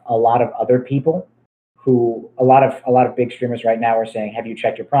have a lot of other people who a lot of big streamers right now are saying, "Have you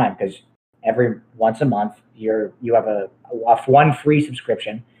checked your Prime?" Because every once a month you have a one free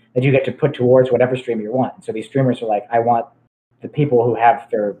subscription that you get to put towards whatever streamer you want. So these streamers are like, "I want the people who have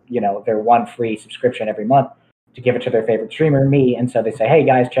their one free subscription every month to give it to their favorite streamer, me." And so they say, "Hey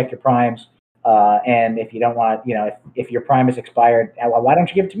guys, check your primes. And if you don't want, if your prime is expired, well, why don't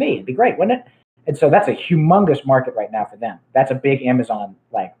you give it to me? It'd be great, wouldn't it?" And so that's a humongous market right now for them. That's a big Amazon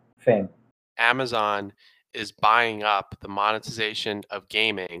thing. Amazon is buying up the monetization of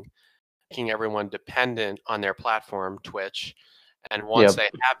gaming, making everyone dependent on their platform, Twitch. And once they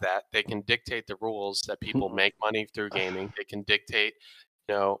have that, they can dictate the rules that people make money through gaming. They can dictate,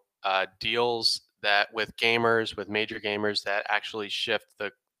 deals that with gamers, with major gamers that actually shift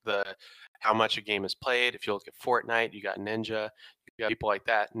the how much a game is played. If you look at Fortnite, you got Ninja, you got people like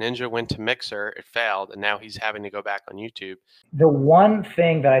that. Ninja went to Mixer, it failed, and now he's having to go back on YouTube. The one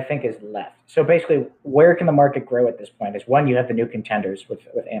thing that I think is left. So basically, where can the market grow at this point? Is one, you have the new contenders with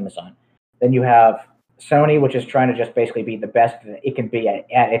Amazon. Then you have Sony, which is trying to just basically be the best that it can be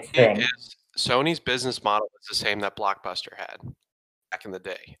at its thing. Sony's business model is the same that Blockbuster had back in the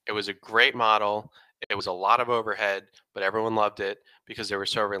day. It was a great model. It was a lot of overhead, but everyone loved it because they were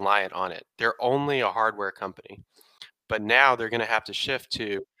so reliant on it. They're only a hardware company. But now they're going to have to shift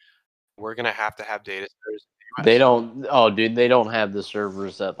to, we're going to have data centers. They don't. Oh, dude, they don't have the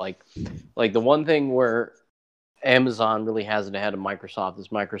servers that like the one thing where Amazon really hasn't ahead of Microsoft is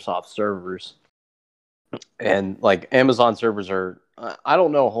Microsoft servers. And like Amazon servers are, I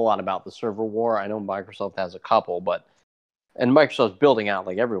don't know a whole lot about the server war. I know Microsoft has a couple, and Microsoft's building out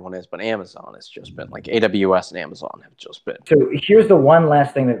like everyone is, but Amazon has just been like AWS and Amazon have just been. So here's the one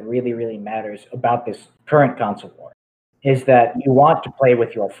last thing that really, really matters about this current console war is that you want to play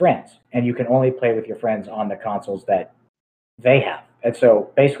with your friends, and you can only play with your friends on the consoles that they have. And so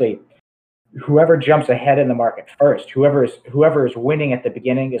basically, whoever jumps ahead in the market first, whoever is winning at the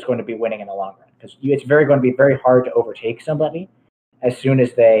beginning is going to be winning in the long run, because it's going to be very hard to overtake somebody as soon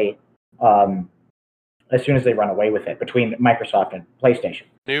as they run away with it between Microsoft and PlayStation.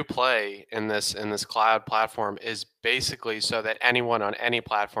 New play in this cloud platform is basically so that anyone on any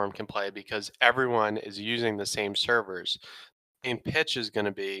platform can play, because everyone is using the same servers. The main pitch is going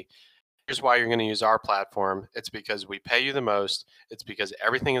to be, here's why you're going to use our platform. It's because we pay you the most. It's because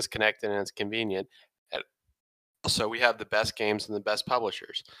everything is connected and it's convenient. And also, we have the best games and the best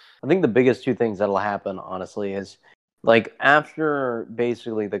publishers. I think the biggest two things that'll happen, honestly, is like after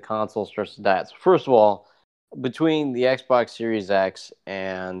basically the console starts to die. So first of all, between the Xbox Series X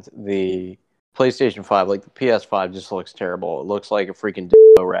and the PlayStation 5, like the PS5 just looks terrible. It looks like a freaking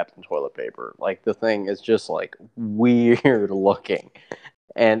dildo wrapped in toilet paper. Like the thing is just like weird looking.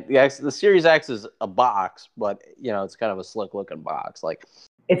 And the Series X is a box, but it's kind of a slick looking box. Like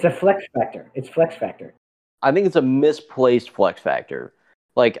it's a flex factor. It's flex factor. I think it's a misplaced flex factor.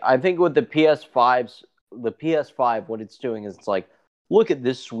 Like I think with the PS5, what it's doing is it's like, look at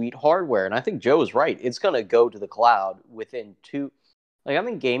this sweet hardware. And I think Joe is right. It's going to go to the cloud within I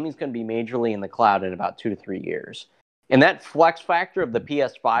think gaming's going to be majorly in the cloud in about 2 to 3 years. And that flex factor of the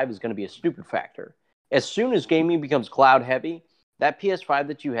PS5 is going to be a stupid factor. As soon as gaming becomes cloud heavy, that PS5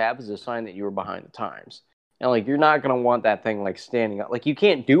 that you have is a sign that you were behind the times. And like, you're not going to want that thing like standing up. Like you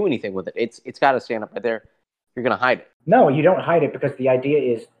can't do anything with it. It's got to stand up right there. You're going to hide it. No, you don't hide it, because the idea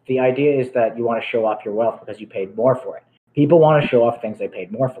is that you want to show off your wealth because you paid more for it. People want to show off things they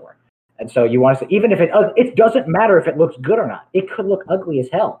paid more for. And so you want to say, even if it doesn't matter if it looks good or not. It could look ugly as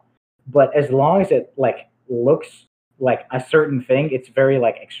hell. But as long as it like looks like a certain thing, it's very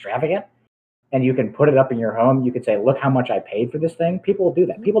like extravagant, and you can put it up in your home, you could say, look how much I paid for this thing. People will do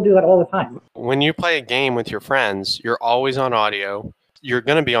that. People do that all the time. When you play a game with your friends, you're always on audio. You're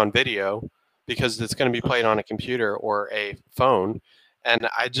going to be on video because it's going to be played on a computer or a phone. And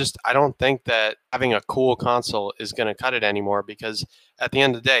I don't think that having a cool console is going to cut it anymore, because at the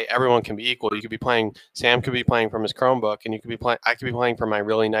end of the day, everyone can be equal. You could be playing, Sam could be playing from his Chromebook, and I could be playing from my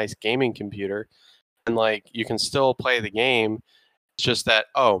really nice gaming computer. And like, you can still play the game. It's just that,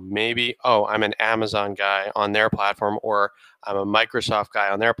 I'm an Amazon guy on their platform, or I'm a Microsoft guy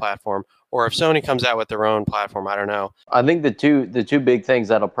on their platform, or if Sony comes out with their own platform, I don't know. I think the two big things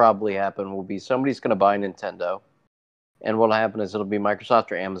that'll probably happen will be somebody's going to buy Nintendo. And what'll happen is it'll be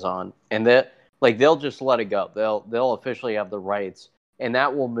Microsoft or Amazon, and they'll just let it go. They'll officially have the rights, and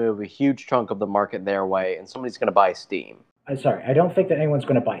that will move a huge chunk of the market their way, and somebody's going to buy Steam. I'm sorry, I don't think that anyone's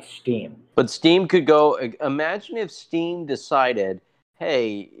going to buy Steam. But Steam could go. Imagine if Steam decided,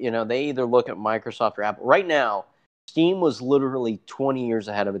 hey, they either look at Microsoft or Apple. Right now, Steam was literally 20 years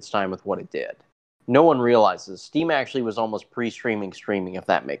ahead of its time with what it did. No one realizes Steam actually was almost pre-streaming streaming, if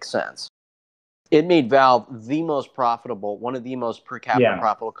that makes sense. It made Valve the most profitable, one of the most per capita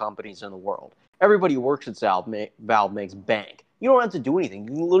profitable companies in the world. Everybody who works at Valve makes bank. You don't have to do anything.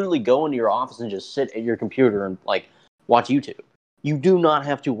 You can literally go into your office and just sit at your computer and watch YouTube. You do not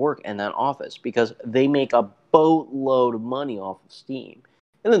have to work in that office because they make a boatload of money off of Steam.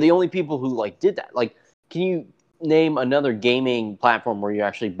 And then the only people who did that, can you name another gaming platform where you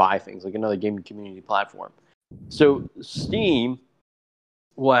actually buy things, like another gaming community platform? So Steam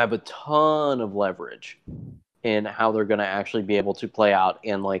will have a ton of leverage in how they're going to actually be able to play out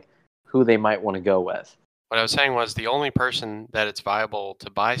and who they might want to go with. What I was saying was the only person that it's viable to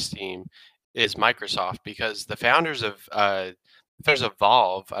buy Steam is Microsoft, because the founders of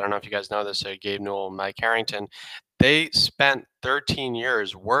Valve, I don't know if you guys know this, Gabe Newell and Mike Harrington, they spent 13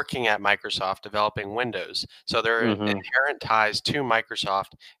 years working at Microsoft developing Windows. So there are inherent ties to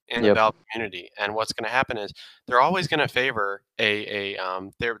Microsoft in the Valve community. And what's going to happen is they're always going to favor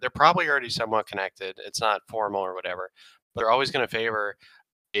they're probably already somewhat connected. It's not formal or whatever, but they're always going to favor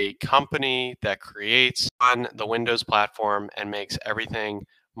a company that creates on the Windows platform and makes everything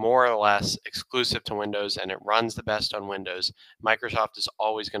more or less exclusive to Windows, and it runs the best on Windows. Microsoft is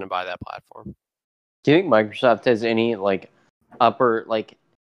always going to buy that platform. Do you think Microsoft has any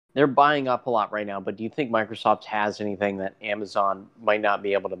they're buying up a lot right now, but do you think Microsoft has anything that Amazon might not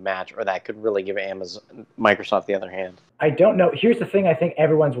be able to match, or that could really give Microsoft the other hand? I don't know. Here's the thing I think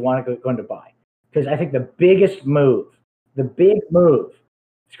everyone's going to buy, because I think the big move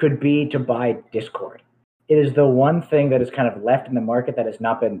could be to buy Discord. It is the one thing that is kind of left in the market that has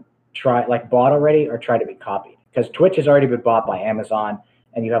not been bought already or tried to be copied. Because Twitch has already been bought by Amazon,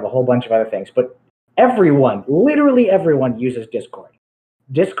 and you have a whole bunch of other things. But literally everyone uses Discord.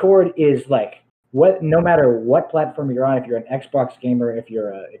 Discord is no matter what platform you're on, if you're an Xbox gamer, if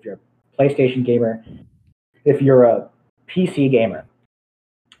you're a PlayStation gamer, if you're a PC gamer,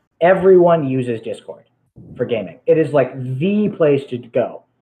 everyone uses Discord for gaming. It is the place to go.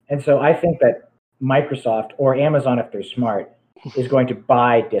 And so I think that Microsoft or Amazon, if they're smart, is going to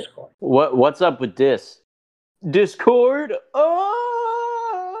buy Discord. What's up with Discord?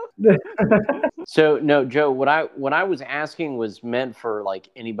 Oh! So no, Joe. What I was asking was meant for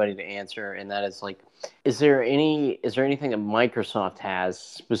anybody to answer, and that is is there anything that Microsoft has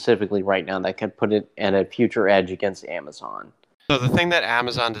specifically right now that could put it at a future edge against Amazon? So the thing that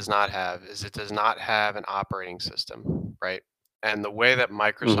Amazon does not have is it does not have an operating system, right? And the way that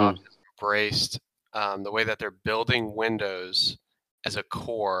Microsoft has embraced the way that they're building Windows as a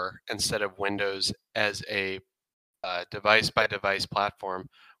core instead of Windows as a device-by-device platform,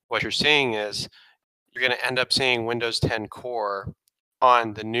 what you're seeing is you're going to end up seeing Windows 10 Core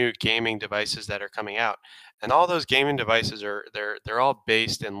on the new gaming devices that are coming out. And all those gaming devices they're all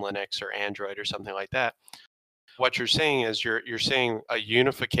based in Linux or Android or something like that. What you're seeing is you're seeing a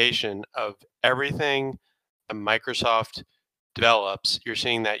unification of everything that Microsoft develops. You're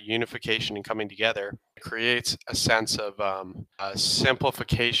seeing that unification and coming together. It creates a sense of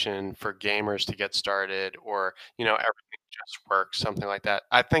simplification for gamers to get started, or everything just works, something like that.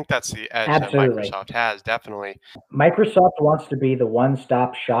 I think that's the edge that Microsoft has, definitely. Microsoft wants to be the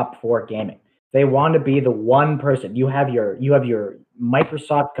one-stop shop for gaming. They want to be the one person. You have your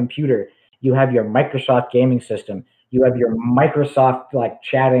Microsoft computer, you have your Microsoft gaming system, you have your Microsoft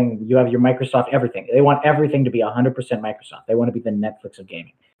chatting, you have your Microsoft everything. They want everything to be 100% Microsoft. They want to be the Netflix of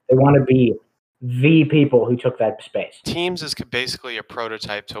gaming. They want to be the people who took that space. Teams is basically a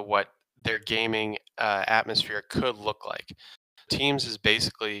prototype to what their gaming atmosphere could look like. Teams is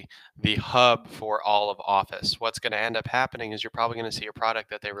basically the hub for all of Office. What's going to end up happening is you're probably going to see a product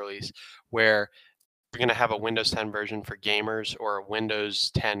that they release where you're going to have a Windows 10 version for gamers or a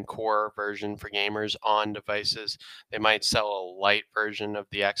Windows 10 Core version for gamers on devices. They might sell a light version of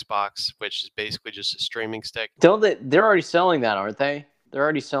the Xbox, which is basically just a streaming stick. They're already selling that, aren't they? They're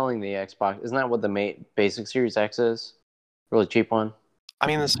already selling the Xbox. Isn't that what the basic Series X is? Really cheap one? I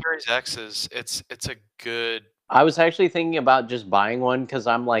mean, the Series X it's a good... I was actually thinking about just buying one because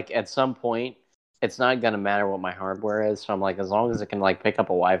I'm at some point, it's not going to matter what my hardware is. So I'm as long as it can pick up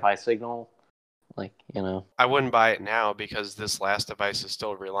a Wi-Fi signal, I wouldn't buy it now because this last device is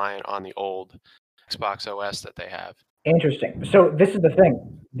still reliant on the old Xbox OS that they have. Interesting. So this is the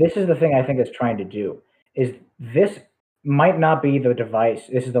thing. This is the thing I think it's trying to do. Is this might not be the device.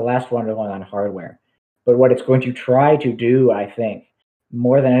 This is the last one going on hardware. But what it's going to try to do, I think,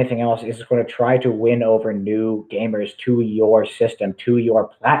 more than anything else, is going to try to win over new gamers to your system, to your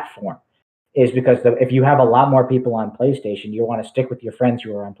platform. Is because if you have a lot more people on PlayStation, you want to stick with your friends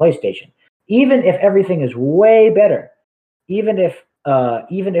who are on PlayStation, even if everything is way better, even if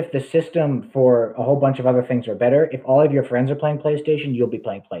the system for a whole bunch of other things are better. If all of your friends are playing PlayStation, you'll be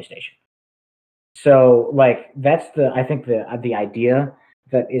playing PlayStation. So like that's I think the idea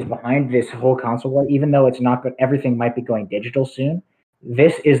that is behind this whole console war. Even though it's not good, everything might be going digital soon.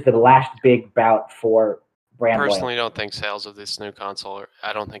 This is the last big bout for brand loyalty. Personally, don't think sales of this new console.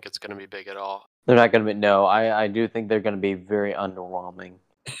 I don't think it's going to be big at all. They're not going to be. No, I do think they're going to be very underwhelming.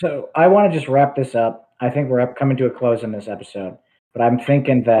 So I want to just wrap this up. I think we're coming to a close in this episode, but I'm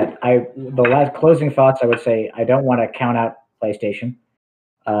thinking that the last closing thoughts I would say, I don't want to count out PlayStation.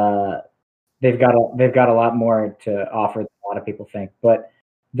 They've got a lot more to offer than a lot of people think, but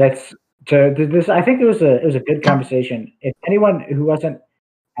that's this. I think it was a good conversation. If anyone who wasn't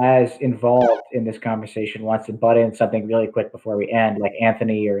as involved in this conversation wants to butt in something really quick before we end, like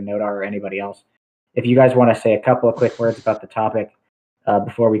Anthony or Nodar or anybody else, if you guys want to say a couple of quick words about the topic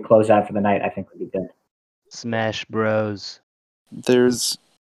before we close out for the night, I think would be good. Smash Bros. There's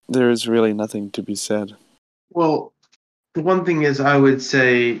really nothing to be said. Well, the one thing is I would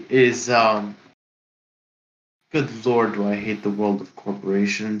say is, good lord, do I hate the world of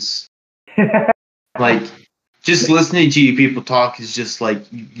corporations. Like, just listening to you people talk is just like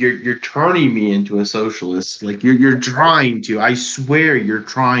you're turning me into a socialist. Like you're trying to. I swear you're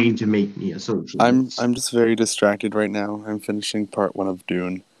trying to make me a socialist. I'm just very distracted right now. I'm finishing part 1 of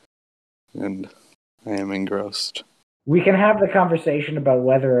Dune, and I am engrossed. We can have the conversation about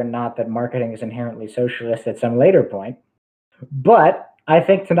whether or not that marketing is inherently socialist at some later point. But I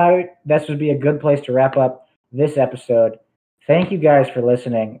think tonight this would be a good place to wrap up this episode. Thank you guys for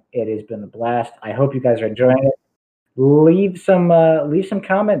listening. It has been a blast. I hope you guys are enjoying it. Leave some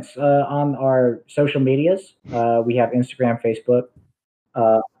comments on our social medias. We have Instagram, Facebook,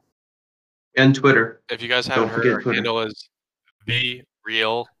 And Twitter. If you guys Don't haven't heard, forget our Twitter. handle is The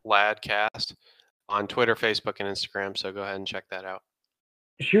Real Ladcast on Twitter, Facebook, and Instagram. So go ahead and check that out.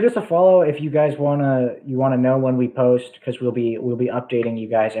 Shoot us a follow if you guys wanna know when we post, because we'll be updating you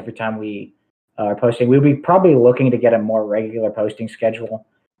guys every time we are posting. We'll be probably looking to get a more regular posting schedule,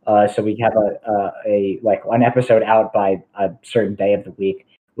 so we have a like an episode out by a certain day of the week.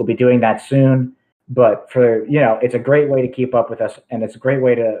 We'll be doing that soon. But for it's a great way to keep up with us, and it's a great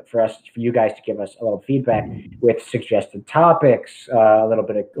way for you guys to give us a little feedback with suggested topics, a little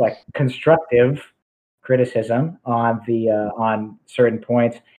bit of like constructive criticism on on certain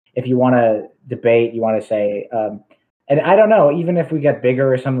points. If you want to debate, you want to say, and I don't know, even if we get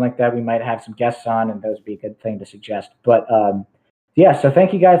bigger or something like that, we might have some guests on, and those would be a good thing to suggest. But yeah, so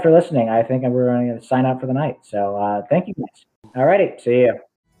thank you guys for listening. I think we're going to sign out for the night. So thank you guys. All righty, see you.